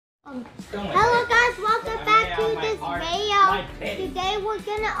Hello guys, welcome back to this video. Today we're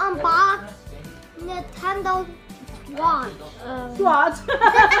gonna unbox Nintendo Swatch. Swatch. We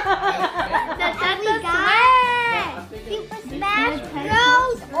got Super Smash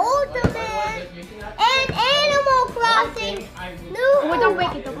Bros. Ultimate and Animal Crossing New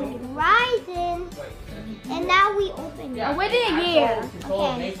Horizon. And now we open it. Within a year.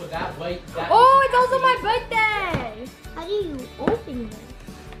 Okay. Oh, it's also my birthday. How do you open it?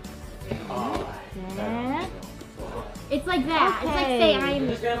 Yeah. It's like that. Okay. It's like say I am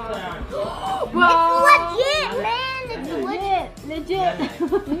the It's legit, man.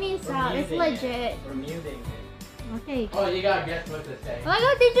 Legit. Let me stop. It's legit. Okay. Oh, you gotta guess what to say. I like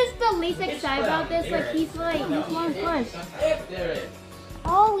how they just the least excited about this. Like he's like this one first. There it is.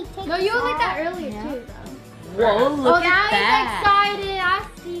 Oh, we take No, you were like that that. earlier too, though. Whoa, look Oh, now at that. he's excited. I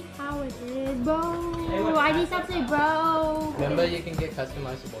see how it is, bro. I need something, bro. Remember, you can get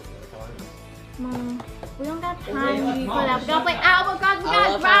customizable colors. Mom, we don't got time for that. We gotta play Animal Crossing. We I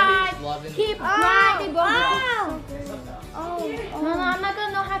gotta love how he's drive. loving Keep grinding, bro. Oh, No, I'm not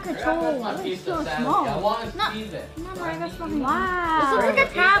gonna know how to control. a piece so of sand. small. I want to No. squeeze it. No, I got something. Wow. This looks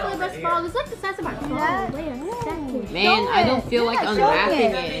like a tablet, but small. This looks like the size of my phone. Wait a second. Man, I don't feel like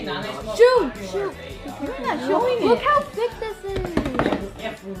unwrapping it. Shoot! You're not showing it. Look how thick this is.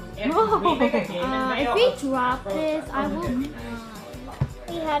 If we drop this, I will.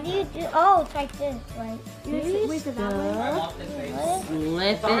 wait, how do you do? Oh, it's like this, right? Where's it that way?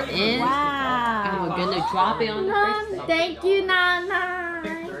 Slip it in. Wow. And we're gonna drop it on the first. Thank you, Nana.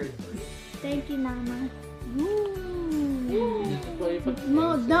 Thank you, Nana.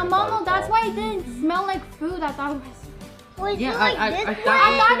 No, that's why it didn't smell like food. I thought it was. Well, Yeah, like I this thought- way?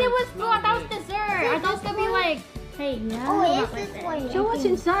 I thought it was food. I thought it was dessert. I thought it was gonna be like, hey, yeah. Oh, it's this way. Show what's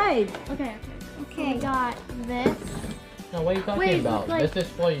inside. Okay. Okay. We got this. No, what are you talking Wait, about? like- This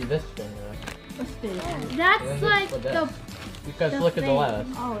is for you, this finger. What's this? And That's this like for this. the. Because the look at the thing. left.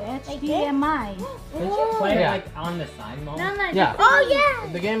 Oh, Like HDMI. Play Yeah. like on the side mode. Yeah. Oh,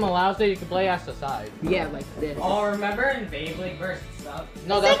 yeah. The game allows it, you can play as the side. Yeah, like this. Oh, remember in Beyblade versus stuff?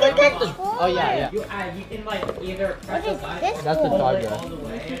 No, that's like a like the. controller. Oh, yeah, yeah. You can like either press What a is button this That's the for? charger. all the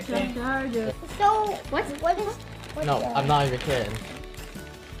way. I think. So, What? what is... what's No, that? I'm not even kidding.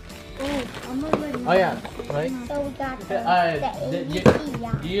 Oh, I'm gonna like. Oh, yeah, right? So we got the You ABC,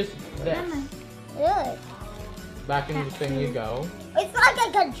 yeah. use this. Really? Back in the thing you go. It's like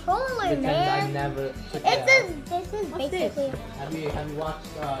a controller, Pretend I man. never took it It's out. this is What's basically... Have you watched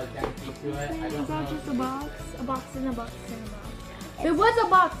Yankee do it? I don't It's not just a know. box in a box in a box. There was a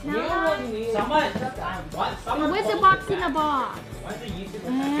box now. Someone There was a box in a box. What's the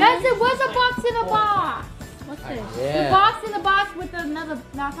YouTube? Guys, there was a box in a box. What's this? Yeah. The box in a box with another.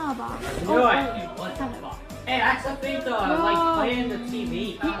 That's not a box. You know what? Hey, that's something to like play in the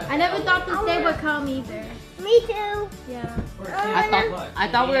TV. I never thought this day would come either. Me too. Yeah. I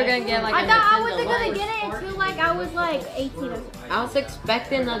thought we were gonna get like I a thought I Nintendo wasn't gonna Lite. get it until like I was like 18 or something. I was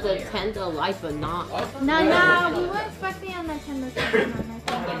expecting a Nintendo Lite, but not. No, we weren't expecting a Nintendo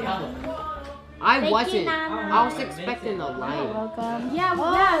Switch. I Thank you, wasn't. Nana. I was expecting a Lite. Welcome. Yeah,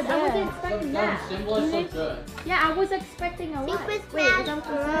 I wasn't expecting that. Symbol is so good. Yeah, I was expecting a lot. Super Wait, is Smash that what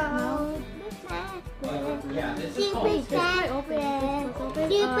you said? No. Bros. Yeah, this is Super called. Smash open. Bros.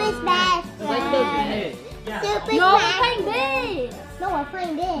 Super Smash It's like the Bros. Yeah. Super No, we're Smash playing Bros. this. No, we're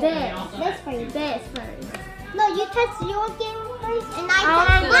playing this. This. This first. This first. No, you touch your game first, and I Oh,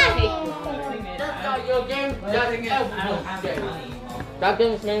 touch my okay. game first. That's not your game. That's everyone's game. That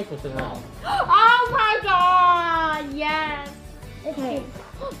game's made for tonight. Oh my god! Yes. Okay.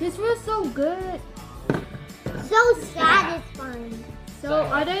 This was so good. So satisfying. So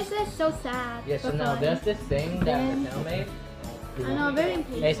others are so sad. Yeah, so but now fun. there's this thing that Nintendo made. I know, very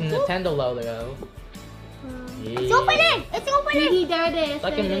impatient. It's a Nintendo logo. It's Yeah. opening! It's opening! There it is. It's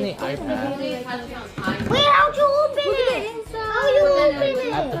like a mini iPad. Wait, how'd you open it? How you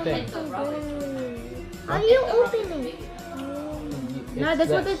open That's the it? thing. How you open it? No, It's this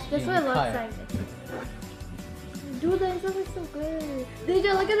what this. this You what it looks cut. like. Dude, the inside looks so good. Dude,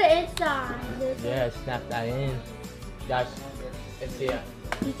 look at the inside. Yeah, snap that in. That's it's here.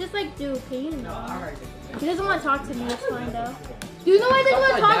 He's just like, dude, can you know? He doesn't want to talk to me. It's fine though. Do you know why he doesn't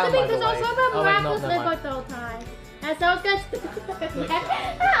want to Upside talk to me? down, by Because the I was way. talking about Oh, wait, no, miraculous never live mind. like the whole time. And so I was gonna.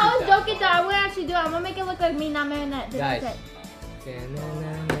 I was joking though. I wouldn't actually do it. I'm gonna make it look like me, not Marinette. Guys.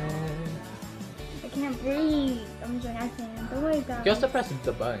 I can't breathe. I'm joking. I can. Don't worry, guys. You also press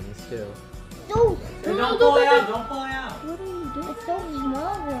the buttons too. Dude, Don't pull it out. Don't pull it out. What are you doing? it's so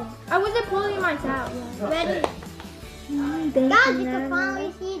small. I wasn't pulling mine out. Ready? Guys, you can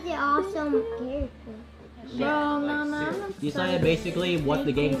finally see the awesome character. Bro, Mama. These are basically what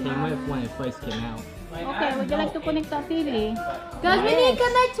the game came with when it first came out. Okay, would you like to connect to a TV? Guys, we need to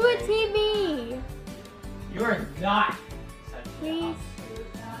connect to a TV. You are not. Please.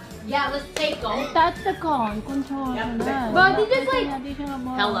 Yeah, let's take off. Touch the control. But they just like,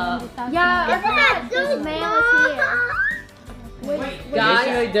 Hello. yeah, I Isn't forgot that so this man was here. Wait,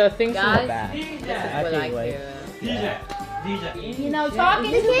 Basically, the things in the guys, back. DJ, What I wait. hear. DJ. You know,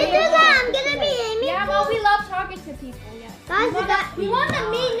 talking You to can't do people. that. I'm gonna be aiming. Yeah, well, we love talking to people. Yeah. Guys, We want to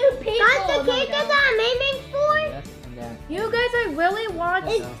meet new people. guys, the oh my characters God. that I'm aiming for. Yes, and then You guys are really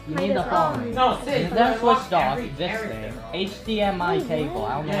watching. you need the phone. No, sis. And then switched off this thing. HDMI cable. I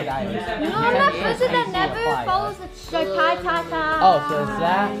don't know what that is. You know, I'm that person that never follows the ta-ta-ta. Oh, so it's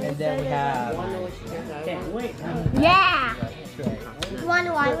that, and then we have. Wanna know which character I Can't wait. Yeah. One.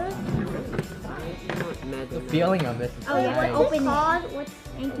 want? The feeling of it. Oh, yeah. Nice. Open it. Called what's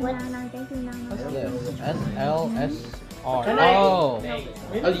Thank you, Nana. Thank you, Nana. What's this? SLSR. Oh. Hey,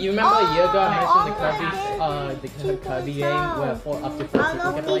 Oh, you remember a year ago I mentioned the Oh, Kirby, the Kirby game where up to 4 all people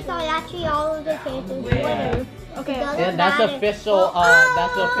of can play? these are actually all of the characters. Yeah. Okay. Yeah, that's official.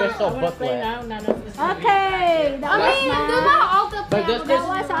 That's official booklet. Okay, I mean, they're not all the But this that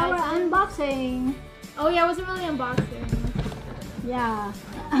was our unboxing. Oh, yeah, it wasn't really unboxing. Yeah.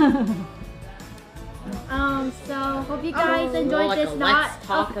 So hope you guys enjoyed like this a not. let's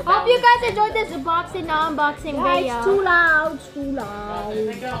talk Hope about you it. guys enjoyed this unboxing, non-unboxing Yeah, video. it's too loud. It's too loud. I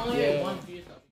think I only Yeah. have one